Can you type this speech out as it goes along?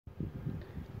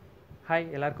Hi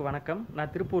எல்லாருக்கும் வணக்கம்.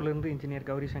 நான் திருப்பூர்லேருந்து இன்ஜினியர்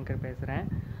கௌரி சங்கர் பேசுகிறேன்.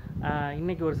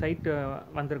 இன்றைக்கி ஒரு சைட்டு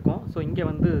வந்திருக்கோம். ஸோ இங்கே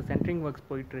வந்து சென்ட்ரிங் ஒர்க்ஸ்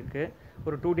போயிட்டுருக்கு.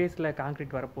 ஒரு 2 டேஸில்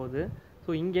காங்க்ரீட் வரப்போகுது.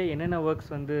 ஸோ இங்கே என்னென்ன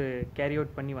ஒர்க்ஸ் வந்து கேரி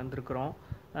அவுட் பண்ணி வந்திருக்கிறோம்,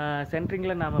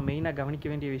 சென்ட்ரிங்கில் நாம் மெயினாக கவனிக்க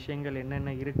வேண்டிய விஷயங்கள்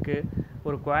என்னென்ன இருக்குது,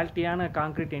 ஒரு குவாலிட்டியான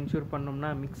காங்க்ரீட் என்ஷூர்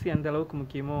பண்ணோம்னா மிக்ஸி எந்த அளவுக்கு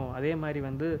முக்கியமோ அதே மாதிரி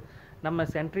வந்து நம்ம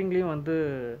சென்ட்ரிங்லேயும் வந்து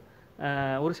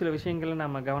ஒரு சில விஷயங்கள்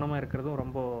நம்ம கவனமாக இருக்கிறதும்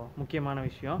ரொம்ப முக்கியமான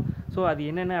விஷயம். ஸோ அது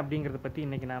என்னென்ன அப்படிங்கிறத பற்றி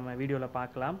இன்றைக்கி நாம் வீடியோவில்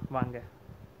பார்க்கலாம் வாங்க.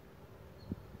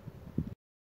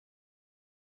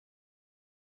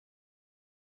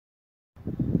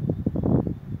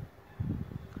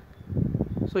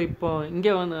 ஸோ இப்போ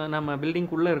இங்கே வந்து நம்ம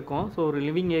பில்டிங்குள்ளே இருக்கோம். ஸோ ஒரு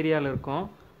லிவிங் ஏரியாவில் இருக்கோம்.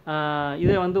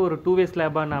 இதை வந்து ஒரு 2-வே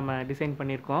ஸ்லாபாக நாம் டிசைன்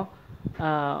பண்ணியிருக்கோம்.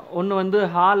 ஒன்று வந்து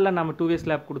ஹாலில் நம்ம 2-வே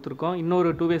ஸ்லாப் கொடுத்துருக்கோம், இன்னொரு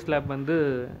 2-வே ஸ்லாப் வந்து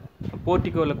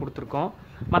போர்ட்டிகோவில் கொடுத்துருக்கோம்.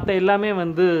 மற்ற எல்லாமே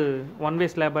வந்து 1-வே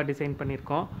ஸ்லாபாக டிசைன்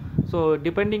பண்ணியிருக்கோம். So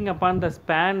depending upon the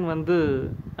span வந்து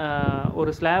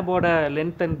ஒரு ஸ்லாபோட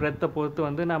லென்த் அண்ட் பிரெத்தை பொறுத்து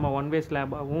வந்து நம்ம 1-வே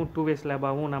ஸ்லாபாகவும் 2-வே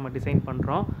ஸ்லாபாகவும் நம்ம டிசைன்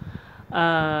பண்ணுறோம்.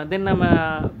 தென் நம்ம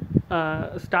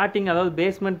ஸ்டார்டிங் அதாவது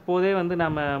பேஸ்மெண்ட் போதே வந்து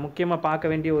நம்ம முக்கியமாக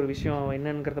பார்க்க வேண்டிய ஒரு விஷயம்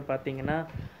என்னங்கிறத பார்த்தீங்கன்னா,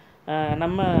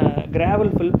 நம்ம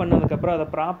கிராவல் ஃபில் பண்ணதுக்கப்புறம் அதை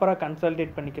ப்ராப்பராக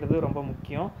கன்சால்டேட் பண்ணிக்கிறது ரொம்ப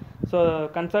முக்கியம். ஸோ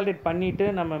கன்சால்டேட் பண்ணிவிட்டு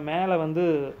நம்ம மேலே வந்து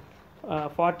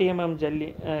 40 mm ஜல்லி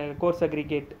கோர்ஸ்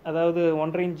அக்ரிகேட், அதாவது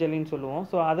 1.5 inch ஜல்லின்னு சொல்லுவோம்.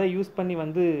 ஸோ அதை யூஸ் பண்ணி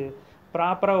வந்து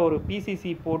ப்ராப்பராக ஒரு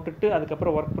பிசிசி போட்டுட்டு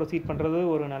அதுக்கப்புறம் ஒர்க் ப்ரொசீட் பண்ணுறது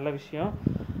ஒரு நல்ல விஷயம்.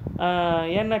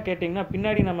 ஏன்னா கேட்டிங்கன்னா,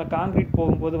 பின்னாடி நம்ம காங்க்ரீட்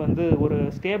போகும்போது வந்து ஒரு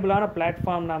ஸ்டேபிளான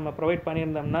பிளாட்ஃபார்ம் நம்ம ப்ரொவைட்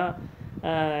பண்ணியிருந்தோம்னா,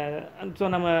 ஸோ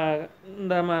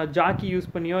நம்ம ஜாக்கி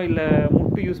யூஸ் பண்ணியோ இல்லை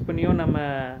முட்டு யூஸ் பண்ணியோ நம்ம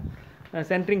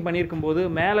சென்ட்ரிங் பண்ணியிருக்கும்போது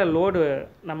மேலே லோடு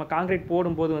நம்ம காங்க்ரீட்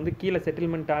போடும்போது வந்து கீழே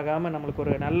செட்டில்மெண்ட் ஆகாமல் நம்மளுக்கு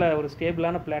ஒரு நல்ல ஒரு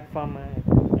ஸ்டேபிளான பிளாட்ஃபார்ம்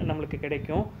நம்மளுக்கு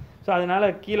கிடைக்கும். ஸோ அதனால்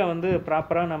கீழே வந்து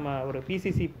ப்ராப்பராக நம்ம ஒரு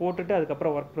பிசிசி போட்டுட்டு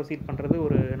அதுக்கப்புறம் ஒர்க் ப்ரொசீட் பண்ணுறது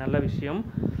ஒரு நல்ல விஷயம்.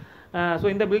 ஸோ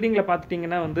இந்த பில்டிங்கில்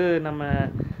பார்த்துட்டிங்கன்னா வந்து நம்ம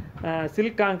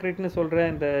சில்க் காங்க்ரீட்னு சொல்கிற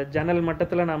இந்த ஜன்னல்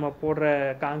மட்டத்தில் நம்ம போடுற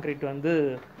காங்க்ரீட் வந்து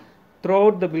த்ரூ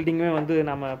அவுட் த பில்டிங்குமே வந்து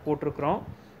நம்ம போட்டிருக்கிறோம்.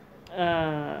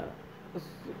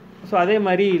 ஸோ அதே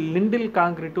மாதிரி லிண்டில்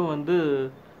காங்க்ரீட்டும் வந்து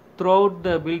த்ரூ அவுட்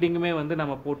த பில்டிங்குமே வந்து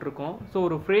நம்ம போட்டிருக்கோம். ஸோ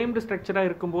ஒரு ஃப்ரேம்டு ஸ்ட்ரக்சராக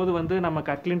இருக்கும்போது வந்து நம்ம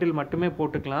கட் லிண்டில் மட்டுமே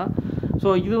போட்டுக்கலாம். ஸோ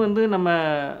இது வந்து நம்ம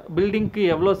பில்டிங்க்கு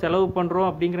எவ்வளோ செலவு பண்ணுறோம்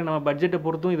அப்படிங்கிற நம்ம பட்ஜெட்டை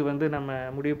பொறுத்தும் இது வந்து நம்ம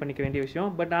முடிவு பண்ணிக்க வேண்டிய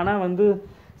விஷயம். பட் ஆனால் வந்து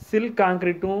சில்க்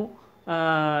காங்க்ரீட்டும்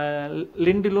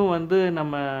லிண்டிலும் வந்து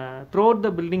நம்ம த்ரூ அவுட் த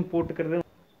பில்டிங் போட்டுக்கிறது.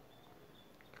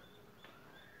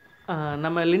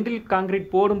 நம்ம லிண்டில் காங்க்ரீட்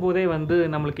போடும்போதே வந்து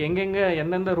நம்மளுக்கு எங்கெங்கே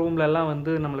எந்தெந்த ரூம்லலாம்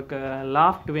வந்து நம்மளுக்கு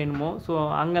லாஃப்ட் வேணுமோ ஸோ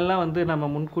அங்கெல்லாம் வந்து நம்ம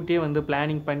முன்கூட்டியே வந்து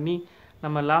பிளானிங் பண்ணி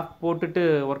நம்ம லாஃப்ட் போட்டுட்டு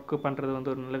ஒர்க்கு பண்ணுறது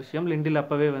வந்து ஒரு நல்ல விஷயம் லிண்டில்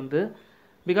அப்போவே வந்து.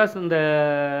 பிகாஸ் இந்த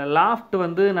லாஃப்ட்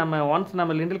வந்து ஒன்ஸ்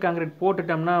நம்ம லிண்டில் காங்க்ரீட்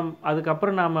போட்டுட்டோம்னா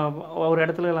அதுக்கப்புறம் நம்ம ஒரு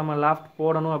இடத்துல நம்ம லாஃப்ட்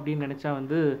போடணும் அப்படின்னு நினச்சா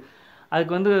வந்து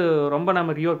அதுக்கு வந்து ரொம்ப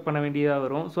நம்ம ரீஒர்க் பண்ண வேண்டியதாக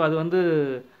வரும். ஸோ அது வந்து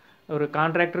ஒரு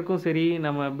கான்ட்ராக்டருக்கும் சரி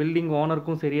நம்ம பில்டிங்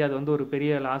ஓனருக்கும் சரி அது வந்து ஒரு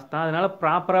பெரிய லாஸ் தான். அதனால்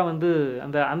ப்ராப்பராக வந்து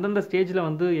அந்தந்த ஸ்டேஜில்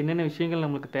வந்து என்னென்ன விஷயங்கள்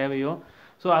நம்மளுக்கு தேவையோ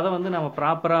ஸோ அதை வந்து நம்ம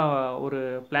ப்ராப்பராக ஒரு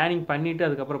பிளானிங் பண்ணிவிட்டு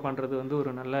அதுக்கப்புறம் பண்ணுறது வந்து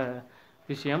ஒரு நல்ல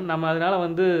விஷயம். நம்ம அதனால்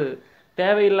வந்து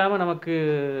தேவையில்லாமல் நமக்கு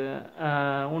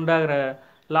உண்டாகிற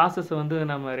லாஸஸை வந்து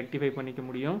நம்ம ரெக்டிஃபை பண்ணிக்க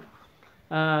முடியும்.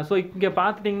 ஸோ இங்கே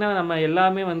பார்த்துட்டிங்கன்னா நம்ம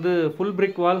எல்லாமே வந்து ஃபுல்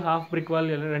பிரிக் வால், ஹாஃப் பிரிக் வால்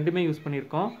ரெண்டுமே யூஸ்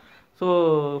பண்ணியிருக்கோம். ஸோ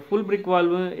ஃபுல் பிரிக்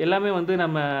வால்வு எல்லாமே வந்து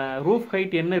நம்ம ரூஃப்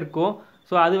ஹைட் என்ன இருக்கோ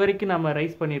ஸோ அது வரைக்கும் நம்ம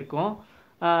ரைஸ் பண்ணியிருக்கோம்.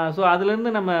 ஸோ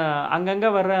அதுலேருந்து நம்ம அங்கங்கே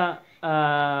வர்ற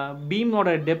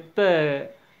பீமோட டெப்த்தை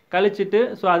கழிச்சிட்டு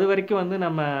ஸோ அது வரைக்கும் வந்து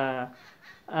நம்ம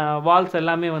வால்ஸ்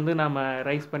எல்லாமே வந்து நம்ம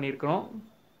ரைஸ் பண்ணியிருக்கிறோம்.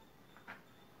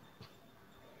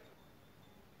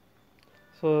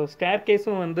 ஸோ ஸ்டேர்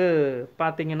கேஸும் வந்து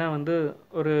பார்த்திங்கன்னா வந்து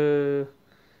ஒரு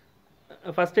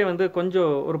ஃபஸ்ட்டே வந்து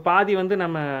கொஞ்சம் ஒரு பாதி வந்து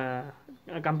நம்ம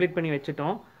கம்ப்ளீட் பண்ணி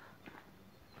வச்சுட்டோம்.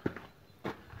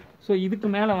 ஸோ இதுக்கு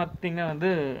மேலே பார்த்திங்கன்னா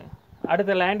வந்து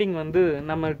அடுத்த லேண்டிங் வந்து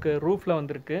நமக்கு ரூஃபில்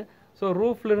வந்திருக்கு. ஸோ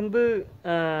ரூஃப்லேருந்து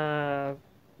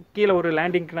கீழே ஒரு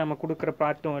லேண்டிங்க்கு நம்ம கொடுக்குற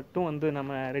பார்ட்டும் மட்டும் வந்து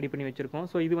நம்ம ரெடி பண்ணி வச்சுருக்கோம்.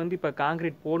 ஸோ இது வந்து இப்போ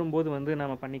காங்க்ரீட் போடும்போது வந்து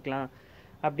நம்ம பண்ணிக்கலாம்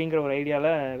அப்படிங்கிற ஒரு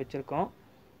ஐடியாவில் வச்சுருக்கோம்.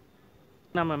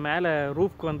 நம்ம மேலே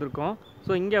ரூஃப்க்கு வந்திருக்கோம்.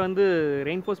 ஸோ இங்கே வந்து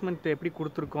ரெயின்ஃபோர்ஸ்மெண்ட் எப்படி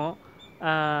கொடுத்துருக்கோம்,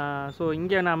 ஸோ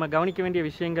இங்கே நாம் கவனிக்க வேண்டிய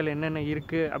விஷயங்கள் என்னென்ன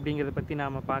இருக்குது அப்படிங்கிறத பற்றி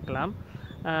நாம் பார்க்கலாம்.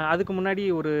 அதுக்கு முன்னாடி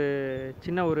ஒரு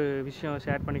சின்ன ஒரு விஷயம்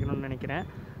ஷேர் பண்ணிக்கணும்னு நினைக்கிறேன்.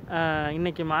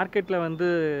 இன்றைக்கி மார்க்கெட்டில் வந்து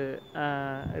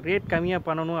ரேட் கம்மியாக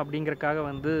பண்ணணும் அப்படிங்கிறக்காக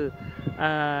வந்து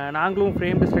நாங்களும்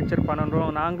ஃப்ரேம்டு ஸ்ட்ரக்சர்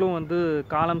பண்ணுறோம், நாங்களும் வந்து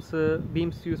காலம்ஸு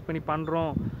பீம்ஸ் யூஸ் பண்ணி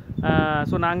பண்ணுறோம்.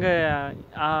 ஸோ நாங்கள்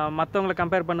மற்றவங்களை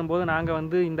கம்பேர் பண்ணும்போது நாங்கள்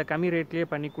வந்து இந்த கம்மி ரேட்லேயே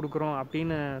பண்ணி கொடுக்குறோம்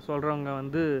அப்படின்னு சொல்கிறவங்க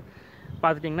வந்து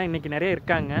பார்த்துட்டிங்கன்னா இன்றைக்கி நிறைய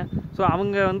இருக்காங்க. ஸோ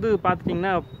அவங்க வந்து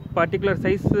பார்த்துட்டிங்கன்னா பர்டிகுலர்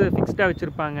சைஸு ஃபிக்ஸ்டாக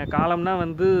வச்சுருப்பாங்க. காலம்னா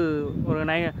வந்து ஒரு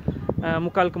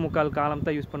 3/4 காலம்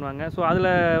தான் யூஸ் பண்ணுவாங்க. ஸோ அதில்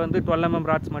வந்து 12 mm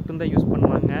ராட்ஸ் மட்டும்தான் யூஸ்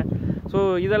பண்ணுவாங்க. ஸோ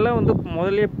இதெல்லாம் வந்து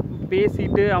முதல்லே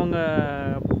பேசிட்டு அவங்க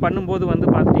பண்ணும்போது வந்து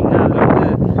பார்த்துட்டிங்கன்னா அதில் வந்து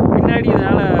பின்னாடி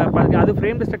இதனால் அது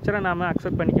ஃப்ரேம்டு ஸ்ட்ரக்சராக நாம்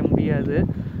அக்செப்ட் பண்ணிக்க முடியாது.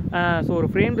 ஸோ ஒரு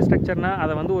ஃப்ரேம்டு ஸ்ட்ரக்சர்னால்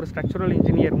அதை வந்து ஒரு ஸ்ட்ரக்சரல்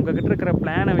இன்ஜினியர் உங்கள்கிட்ட இருக்கிற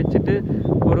பிளானை வச்சுட்டு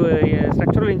ஒரு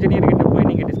ஸ்ட்ரக்சரல் இன்ஜினியர்கிட்ட போய்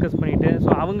நீங்கள் டிஸ்கஸ் பண்ணிவிட்டு ஸோ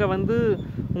அவங்க வந்து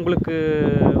உங்களுக்கு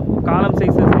காலம்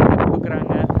சைஸஸ்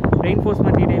கொடுக்குறாங்க.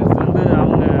 ரெயின்ஃபோர்ஸ்மெண்ட் டீடைல்ஸ் வந்து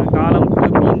அவங்க காலம்க்கு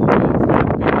பீம்க்கு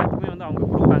ஸ்லாப்க்கு எல்லாத்துக்குமே வந்து அவங்க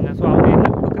கொடுப்பாங்க. ஸோ அவங்க என்ன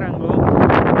கொடுக்குறாங்களோ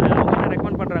அவங்க என்ன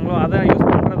ரெக்கமெண்ட் பண்ணுறாங்களோ அதை யூஸ்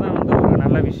பண்ணுறது தான் வந்து ஒரு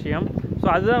நல்ல விஷயம். ஸோ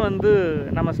அதுதான் வந்து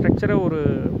நம்ம ஸ்ட்ரக்சரை ஒரு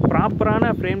ப்ராப்பரான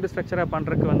ஃப்ரேம்டு ஸ்ட்ரக்சராக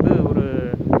பண்ணுறதுக்கு வந்து ஒரு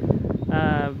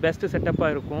பெஸ்ட்டு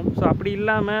செட்டப்பாக இருக்கும். ஸோ அப்படி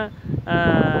இல்லாமல்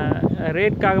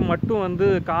ரேட்காக மட்டும் வந்து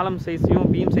காலம் சைஸையும்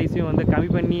பீம் சைஸையும் வந்து கம்மி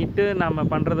பண்ணிட்டு நம்ம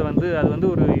பண்ணுறது வந்து அது வந்து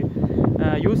ஒரு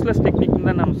யூஸ்லெஸ் டெக்னிக்னு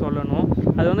தான் நம்ம சொல்லணும்.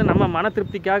 அது வந்து நம்ம மன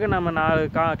திருப்திக்காக நம்ம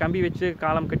கம்பி வச்சு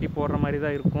காலம் கட்டி போடுற மாதிரி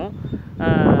தான் இருக்கும்.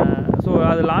 ஸோ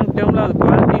அது லாங் டேர்மில் அது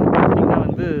குவாலிட்டின்னு பார்த்திங்கன்னா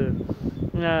வந்து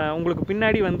உங்களுக்கு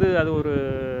பின்னாடி வந்து அது ஒரு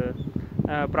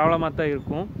ப்ராப்ளமாக தான்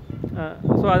இருக்கும்.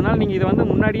 ஸோ அதனால் நீங்கள் இதை வந்து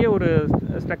முன்னாடியே ஒரு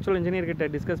ஸ்ட்ரக்சரல் இன்ஜினியர்கிட்ட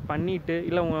டிஸ்கஸ் பண்ணிவிட்டு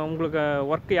இல்லை உங்களுக்கு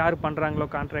ஒர்க் யார் பண்ணுறாங்களோ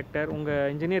கான்ட்ராக்டர் உங்கள்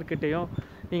இன்ஜினியர்கிட்டையும்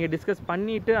நீங்கள் டிஸ்கஸ்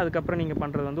பண்ணிவிட்டு அதுக்கப்புறம் நீங்கள்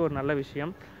பண்ணுறது வந்து ஒரு நல்ல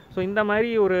விஷயம். ஸோ இந்த மாதிரி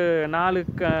ஒரு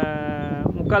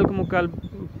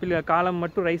 4/4 காலம்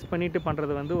மட்டும் ரைஸ் பண்ணிவிட்டு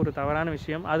பண்ணுறது வந்து ஒரு தவறான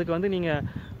விஷயம். அதுக்கு வந்து நீங்கள்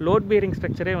லோட் பேரிங்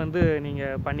ஸ்ட்ரக்சரே வந்து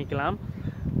நீங்கள் பண்ணிக்கலாம்.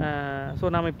 ஸோ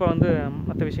நாம் இப்போ வந்து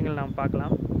மற்ற விஷயங்கள் நாம்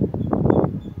பார்க்கலாம்.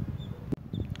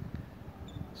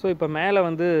 ஸோ இப்போ மேலே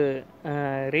வந்து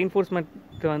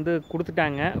ரெயின்ஃபோர்ஸ்மெண்ட் வந்து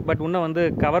கொடுத்துட்டாங்க. பட் இன்னும் வந்து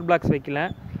கவர் பிளாக்ஸ் வைக்கல.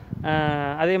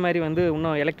 அதே மாதிரி வந்து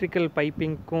இன்னும் எலக்ட்ரிக்கல்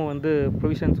பைப்பிங்க்கும் வந்து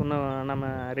ப்ரொவிஷன்ஸ் இன்னும் நம்ம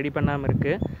ரெடி பண்ணாமல்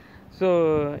இருக்குது. ஸோ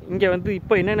இங்கே வந்து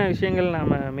இப்போ என்னென்ன விஷயங்கள்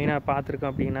நம்ம மெயினாக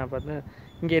பார்த்துருக்கோம் அப்படின்னா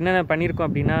இங்கே என்னென்ன பண்ணியிருக்கோம்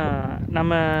அப்படின்னா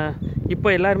நம்ம இப்போ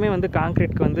எல்லாருமே வந்து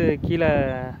காங்க்ரீட்க்கு வந்து கீழே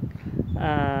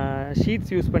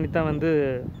ஷீட்ஸ் யூஸ் பண்ணி தான் வந்து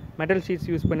மெட்டல் ஷீட்ஸ்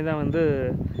யூஸ் பண்ணி தான் வந்து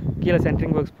கீழே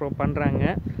சென்ட்ரிங் ஒர்க்ஸ் பண்ணுறாங்க.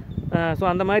 ஸோ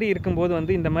அந்த மாதிரி இருக்கும்போது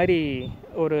வந்து இந்த மாதிரி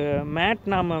ஒரு மேட்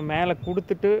நாம் மேலே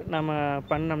கொடுத்துட்டு நம்ம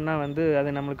பண்ணோம்னா வந்து அது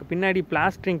நம்மளுக்கு பின்னாடி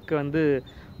பிளாஸ்டரிங்க்கு வந்து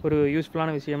ஒரு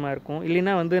யூஸ்ஃபுல்லான விஷயமா இருக்கும்.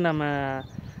 இல்லைன்னா வந்து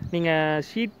நீங்கள்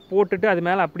ஷீட் போட்டுட்டு அது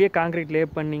மேலே அப்படியே காங்க்ரீட் லே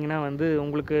பண்ணிங்கன்னா வந்து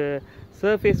உங்களுக்கு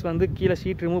சர்ஃபேஸ் வந்து கீழே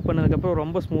ஷீட் ரிமூவ் பண்ணதுக்கப்புறம்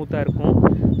ரொம்ப ஸ்மூத்தாக இருக்கும்.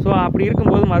 ஸோ அப்படி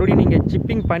இருக்கும்போது மறுபடியும் நீங்கள்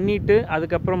சிப்பிங் பண்ணிவிட்டு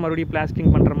அதுக்கப்புறம் மறுபடியும்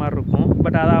பிளாஸ்டிங் பண்ணுற மாதிரி இருக்கும்.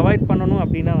 பட் அதை அவாய்ட் பண்ணணும்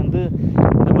அப்படின்னா வந்து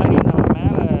இந்த மாதிரி நம்ம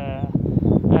மேலே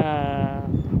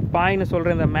பாயின்னு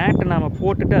சொல்கிற இந்த மேட்டை நாம்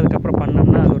போட்டுட்டு அதுக்கப்புறம்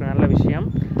பண்ணோம்னா அது ஒரு நல்ல விஷயம்.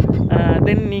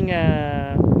 தென்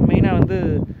நீங்கள் மெயினாக வந்து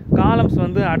காலம்ஸ்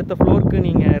வந்து அடுத்த ஃப்ளோருக்கு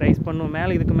நீங்கள் ரைஸ் பண்ணணும்.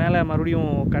 இதுக்கு மேலே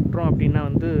மறுபடியும் கட்டுறோம் அப்படின்னா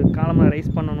வந்து காலமை ரைஸ்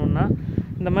பண்ணணுன்னா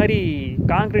இந்த மாதிரி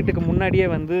காங்க்ரீட்டுக்கு முன்னாடியே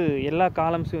வந்து எல்லா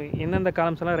காலம்ஸும் எந்தெந்த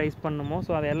காலம்ஸ் எல்லாம் ரைஸ் பண்ணணுமோ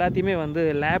ஸோ அதை எல்லாத்தையுமே வந்து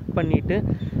லேப் பண்ணிவிட்டு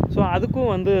ஸோ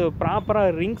அதுக்கும் வந்து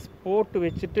ப்ராப்பராக ரிங்ஸ் போட்டு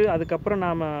வச்சுட்டு அதுக்கப்புறம்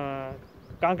நாம்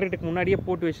காங்க்ரீட்டுக்கு முன்னாடியே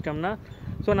போட்டு வச்சிட்டோம்னா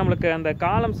ஸோ நம்மளுக்கு அந்த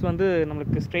காலம்ஸ் வந்து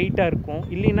நம்மளுக்கு ஸ்ட்ரெயிட்டாக இருக்கும்.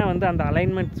 இல்லைன்னா வந்து அந்த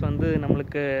அலைன்மெண்ட்ஸ் வந்து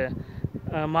நம்மளுக்கு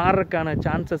மாறுறதுக்கான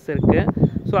சான்சஸ் இருக்குது.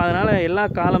 ஸோ அதனால் எல்லா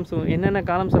காலம்ஸும் என்னென்ன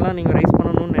காலம்ஸ் எல்லாம் நீங்கள் ரைஸ்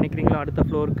பண்ணணும்னு நினைக்கிறீங்களோ அடுத்த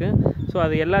ஃப்ளோருக்கு ஸோ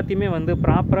அது எல்லாத்தையுமே வந்து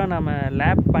ப்ராப்பராக நம்ம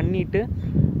லேப் பண்ணிவிட்டு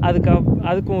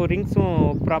அதுக்கும் ரிங்ஸும்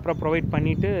ப்ராப்பராக ப்ரொவைட்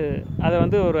பண்ணிவிட்டு அதை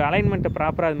வந்து ஒரு அலைன்மெண்ட்டை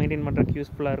ப்ராப்பராக அது மெயின்டைன் பண்ணுறதுக்கு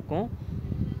யூஸ்ஃபுல்லாக இருக்கும்.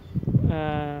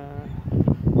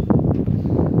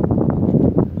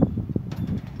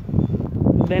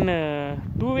 தென்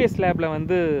 2-வே ஸ்லாப்பில்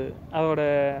வந்து அதோட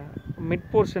மிட்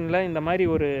போர்ஷனில் இந்த மாதிரி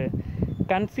ஒரு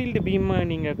கன்சீல்டு பீமை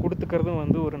நீங்கள் கொடுத்துக்கிறதும்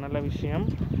வந்து ஒரு நல்ல விஷயம்.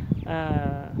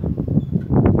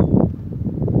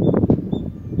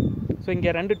 ஸோ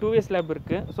இங்கே 2 2-வே ஸ்லாப்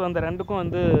இருக்குது. ஸோ அந்த ரெண்டுக்கும்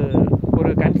வந்து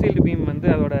ஒரு கன்சீல்டு பீம் வந்து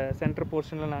அதோட சென்டர்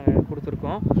போர்ஷனில் நாங்கள்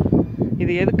கொடுத்துருக்கோம்.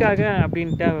 இது எதுக்காக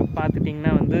அப்படின்ட்டு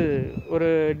பார்த்துட்டிங்கன்னா வந்து ஒரு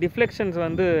டிஃப்ளெக்ஷன்ஸ்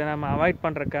வந்து நம்ம அவாய்ட்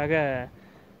பண்ணுறதுக்காக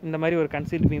இந்த மாதிரி ஒரு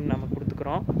கன்சீல்டு பீம் நம்ம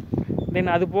கொடுத்துக்குறோம்.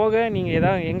 தென் அது போக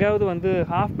நீங்கள் எங்காவது வந்து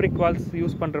ஹாஃப் பிரிக் வால்ஸ்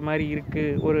யூஸ் பண்ணுற மாதிரி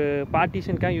இருக்குது, ஒரு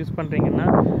பார்ட்டிஷனுக்காக யூஸ் பண்ணுறீங்கன்னா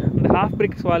அந்த ஹாஃப்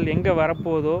பிரிக்ஸ் வால் எங்கே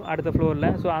வரப்போதோ அடுத்த ஃப்ளோரில்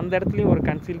ஸோ அந்த இடத்துலையும் ஒரு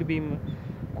கன்சீல்டு பீம்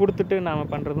கொடுத்துட்டு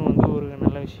நாம் பண்ணுறதும் வந்து ஒரு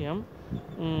நல்ல விஷயம்.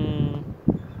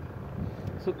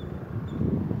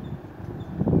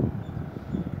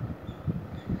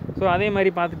 ஸோ அதே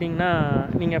மாதிரி பார்த்துட்டிங்கன்னா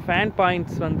நீங்கள் ஃபேன்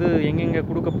பாயிண்ட்ஸ் வந்து எங்கெங்கே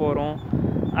கொடுக்க போகிறோம்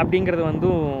அப்படிங்கிறது வந்து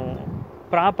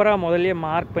ப்ராப்பராக முதல்ல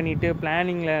மார்க் பண்ணிவிட்டு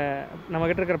பிளானிங்கில்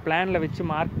நம்மக்கிட்ட இருக்கிற பிளானில் வச்சு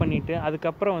மார்க் பண்ணிவிட்டு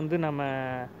அதுக்கப்புறம் வந்து நம்ம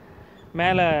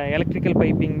மேலே எலக்ட்ரிக்கல்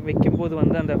பைப்பிங் வைக்கும்போது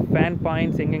வந்து அந்த ஃபேன்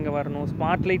பாயிண்ட்ஸ் எங்கெங்கே வரணும்,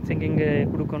 ஸ்மார்ட் லைட்ஸ் எங்கெங்கே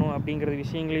கொடுக்கணும் அப்படிங்கிற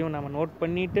விஷயங்களையும் நம்ம நோட்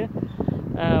பண்ணிவிட்டு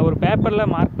ஒரு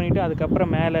பேப்பரில் மார்க் பண்ணிவிட்டு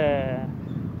அதுக்கப்புறம் மேலே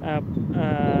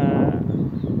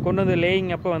கொண்டு வந்து லேயிங்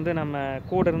அப்போ வந்து நம்ம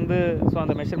கூட இருந்து ஸோ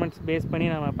அந்த மெஷர்மெண்ட்ஸ் பேஸ் பண்ணி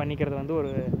நம்ம பண்ணிக்கிறது வந்து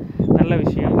ஒரு நல்ல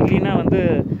விஷயம். இல்லைன்னா வந்து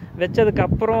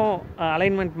வச்சதுக்கப்புறம்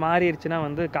அலைன்மெண்ட் மாறிடுச்சுன்னா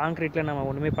வந்து காங்க்ரீட்டில் நம்ம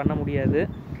ஒன்றுமே பண்ண முடியாது.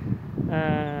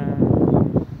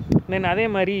 தென் அதே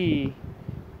மாதிரி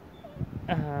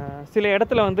சில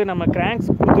இடத்துல வந்து நம்ம கிராங்க்ஸ்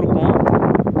கொடுத்துருப்போம்.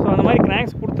 ஸோ அந்த மாதிரி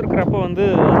கிராங்க்ஸ் கொடுத்துருக்குறப்போ வந்து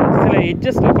சில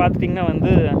எட்ஜஸில் பார்த்துட்டிங்கன்னா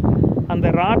வந்து அந்த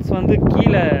ராட்ஸ் வந்து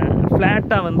கீழே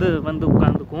ஃப்ளாட்டாக வந்து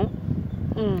உட்காந்துக்கும்.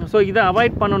 ஸோ இதை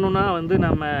அவாய்ட் பண்ணணுன்னா வந்து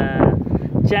நம்ம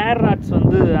சேர் ராட்ஸ்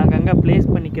வந்து அங்கங்கே ப்ளேஸ்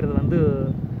பண்ணிக்கிறது வந்து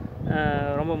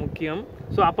ரொம்ப முக்கியம்.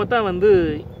 ஸோ அப்போ தான் வந்து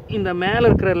இந்த மேலே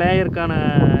இருக்கிற லேயருக்கான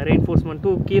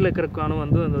ரெயின்ஃபோர்ஸ்மெண்ட்டும் கீழே இருக்கிறக்கானும்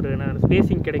வந்து அந்த ஒரு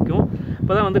ஸ்பேஸிங் கிடைக்கும்.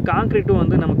 அப்போ தான் வந்து காங்க்ரீட்டும்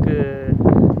வந்து நமக்கு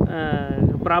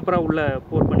ப்ராப்பராக உள்ள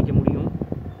போர் பண்ணிக்க முடியும்.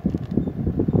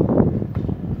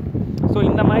 ஸோ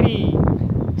இந்த மாதிரி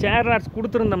சேர் ராட்ஸ்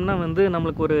கொடுத்துருந்தோம்னா வந்து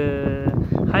நம்மளுக்கு ஒரு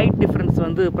ஹைட் டிஃப்ரென்ஸ்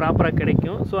வந்து ப்ராப்பராக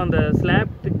கிடைக்கும். ஸோ அந்த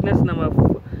ஸ்லாப் திக்னஸ் நம்ம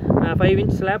 5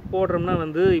 inch ஸ்லாப் போடுறோம்னா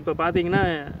வந்து இப்போ பார்த்தீங்கன்னா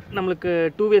நம்மளுக்கு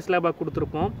 2-way ஸ்லாபாக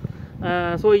கொடுத்துருப்போம்.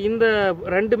 ஸோ இந்த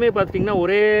ரெண்டுமே பார்த்திங்கன்னா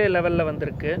ஒரே லெவலில்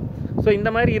வந்திருக்கு. ஸோ இந்த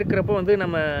மாதிரி இருக்கிறப்போ வந்து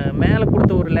நம்ம மேலே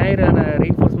கொடுத்த ஒரு லேயரான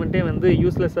ரெயின்ஃபோர்ஸ்மெண்ட்டே வந்து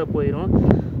யூஸ்லெஸ்ஸாக போயிடும்.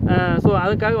 ஸோ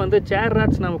அதுக்காக வந்து சேர்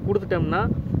ராட்ஸ் நம்ம கொடுத்துட்டோம்னா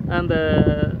அந்த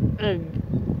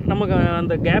நமக்கு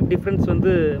அந்த கேப் டிஃப்ரென்ஸ்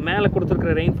வந்து மேலே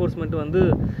கொடுத்துருக்குற ரெயின்ஃபோர்ஸ்மெண்ட் வந்து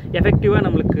எஃபெக்டிவாக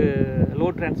நம்மளுக்கு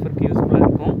லோட் ட்ரான்ஸ்ஃபருக்கு யூஸ்ஃபுல்லாக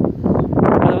இருக்கும்.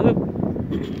 அது வந்து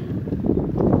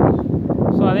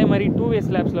ஸோ அதே மாதிரி 2-way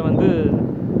ஸ்லாப்ஸில் வந்து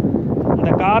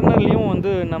இந்த கார்னர்லேயும்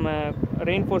வந்து நம்ம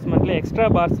ரெயின்ஃபோர்ஸ்மெண்ட்டில் எக்ஸ்ட்ரா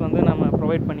பார்ஸ் வந்து நம்ம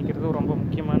ப்ரொவைட் பண்ணிக்கிறது ரொம்ப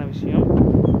முக்கியமான விஷயம்.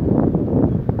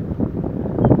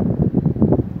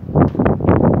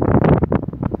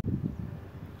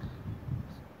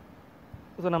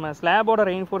 ஸோ நம்ம ஸ்லாபோட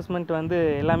ரெயின்ஃபோர்ஸ்மெண்ட் வந்து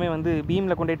எல்லாமே வந்து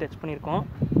பீமில் கொண்டே டச் பண்ணியிருக்கோம்.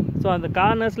 ஸோ அந்த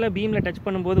கார்னர்ஸில் பீமில் டச்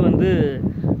பண்ணும்போது வந்து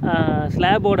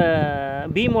ஸ்லாபோட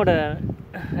பீமோட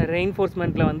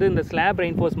ரெயின்ஃபோர்ஸ்மெண்ட்டில் வந்து இந்த ஸ்லாப்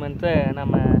ரெயின்ஃபோர்ஸ்மெண்ட்டை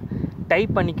நம்ம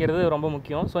டைப் பண்ணிக்கிறது ரொம்ப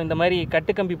முக்கியம். ஸோ இந்த மாதிரி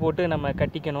கட்டுக்கம்பி போட்டு நம்ம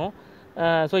கட்டிக்கணும்.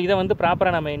 ஸோ இதை வந்து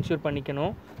ப்ராப்பராக நம்ம என்ஷூர்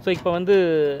பண்ணிக்கணும். ஸோ இப்போ வந்து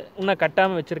இன்னும்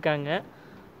கட்டாமல் வச்சுருக்காங்க.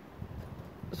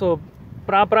 ஸோ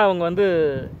ப்ராப்பராக அவங்க வந்து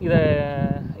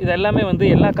இதெல்லாமே வந்து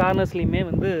எல்லா கார்னர்ஸ்லேயுமே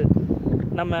வந்து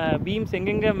நம்ம பீம்ஸ்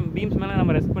எங்கெங்கே பீம்ஸ் மேலே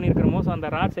நம்ம ரெஸ்ட் பண்ணியிருக்கிறோமோ ஸோ அந்த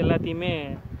ராட்ஸ் எல்லாத்தையுமே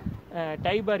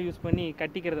டை பார் யூஸ் பண்ணி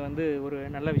கட்டிக்கிறது வந்து ஒரு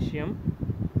நல்ல விஷயம்.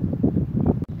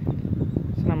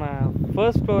 ஸோ நம்ம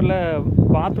ஃபர்ஸ்ட் ஃப்ளோரில்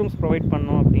பாத்ரூம்ஸ் ப்ரொவைட்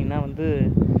பண்ணோம் அப்படின்னா வந்து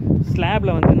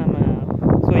ஸ்லாபில் வந்து நம்ம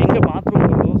ஸோ எங்கே பாத்ரூம்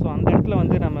வருதோ ஸோ அந்த இடத்துல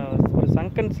வந்து நம்ம ஒரு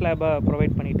சங்கன் ஸ்லாபாக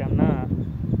ப்ரொவைட் பண்ணிட்டோம்னா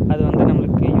அது வந்து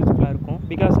நம்மளுக்கு யூஸ்ஃபுல்லாக இருக்கும்.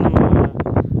 பிகாஸ் நம்ம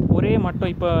ஒரே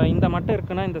மட்டம் இப்போ இந்த மட்டம்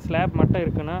இருக்குன்னா இந்த ஸ்லாப் மட்டம்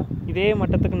இருக்குன்னா இதே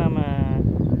மட்டத்துக்கு நம்ம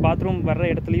பாத்ரூம் வர்ற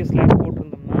இடத்துலையும் ஸ்லாப்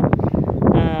போட்டிருந்தோம்னா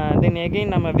தென்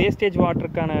எகெயின் நம்ம வேஸ்டேஜ்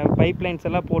வாட்டருக்கான பைப் லைன்ஸ்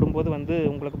எல்லாம் போடும்போது வந்து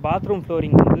உங்களுக்கு பாத்ரூம்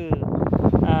ஃப்ளோரிங் வந்து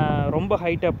ரொம்ப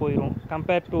ஹைட்டாக போயிடும்.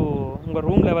 கம்பேர் டு உங்கள்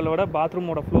ரூம் லெவலோட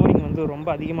பாத்ரூமோட ஃப்ளோரிங் வந்து ரொம்ப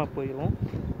அதிகமாக போயிடும்.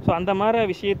 ஸோ அந்த மாதிரி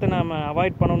விஷயத்தை நம்ம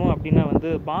அவாய்ட் பண்ணணும் அப்படின்னா வந்து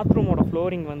பாத்ரூமோட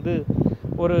ஃப்ளோரிங் வந்து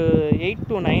ஒரு 8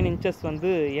 to 9 inches வந்து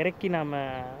இறக்கி நாம்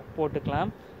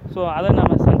போட்டுக்கலாம். ஸோ அதை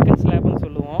நம்ம சங்கன் ஸ்லாப்னு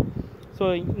சொல்லுவோம். ஸோ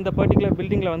இந்த பர்டிகுலர்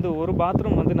பில்டிங்கில் வந்து ஒரு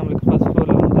பாத்ரூம் வந்து நம்மளுக்கு ஃபர்ஸ்ட்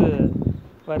ஃப்ளோரில் வந்து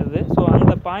வருது. ஸோ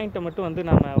அந்த பாயிண்ட்டை மட்டும் வந்து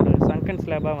நம்ம ஒரு சங்கன்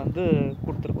ஸ்லாபாக வந்து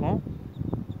கொடுத்துருக்கோம்.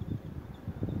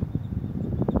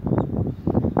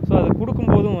 ஸோ அது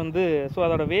கொடுக்கும்போதும் வந்து ஸோ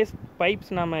அதோட வேஸ்ட்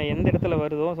பைப்ஸ் நம்ம எந்த இடத்துல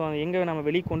வருதோ ஸோ எங்கே நம்ம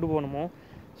வெளியே கொண்டு போகணுமோ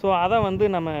ஸோ அதை வந்து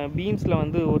நம்ம பீம்ஸில்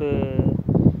வந்து ஒரு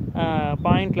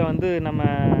பாயிண்டில் வந்து நம்ம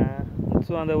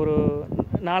ஸோ அந்த ஒரு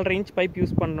 4.5 inch பைப்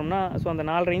யூஸ் பண்ணோம்னா ஸோ அந்த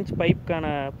 4.5 inch பைப்புக்கான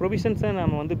ப்ரொவிஷன்ஸை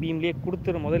நம்ம வந்து பீம்லேயே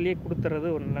முதல்லையே கொடுத்துறது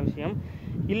ஒரு நல்ல விஷயம்.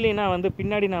 இல்லைன்னா வந்து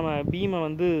பின்னாடி நம்ம பீமை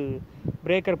வந்து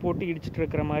பிரேக்கர் போட்டு இடிச்சிட்டு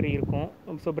இருக்கிற மாதிரி இருக்கும்.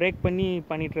 ஸோ பிரேக்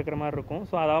பண்ணிகிட்டு இருக்கிற மாதிரி இருக்கும்.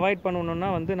 ஸோ அதை அவாய்ட் பண்ணணுன்னா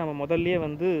வந்து நம்ம முதல்லையே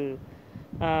வந்து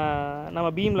நம்ம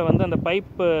பீமில் வந்து அந்த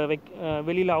பைப்பு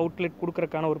வெளியில் அவுட்லெட்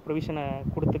கொடுக்குறக்கான ஒரு ப்ரொவிஷனை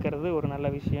கொடுத்துக்கிறது ஒரு நல்ல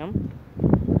விஷயம்.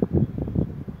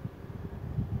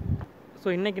 ஸோ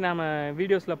இன்றைக்கி நாம்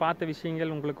வீடியோஸில் பார்த்த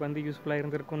விஷயங்கள் உங்களுக்கு வந்து யூஸ்ஃபுல்லாக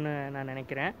இருந்திருக்குன்னு நான்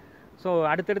நினைக்கிறேன். ஸோ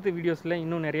அடுத்தடுத்த வீடியோஸில்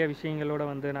இன்னும் நிறைய விஷயங்களோடு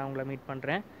வந்து நான் உங்களை மீட்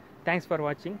பண்ணுறேன். தேங்க்ஸ் ஃபார்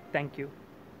வாட்சிங். தேங்க்யூ.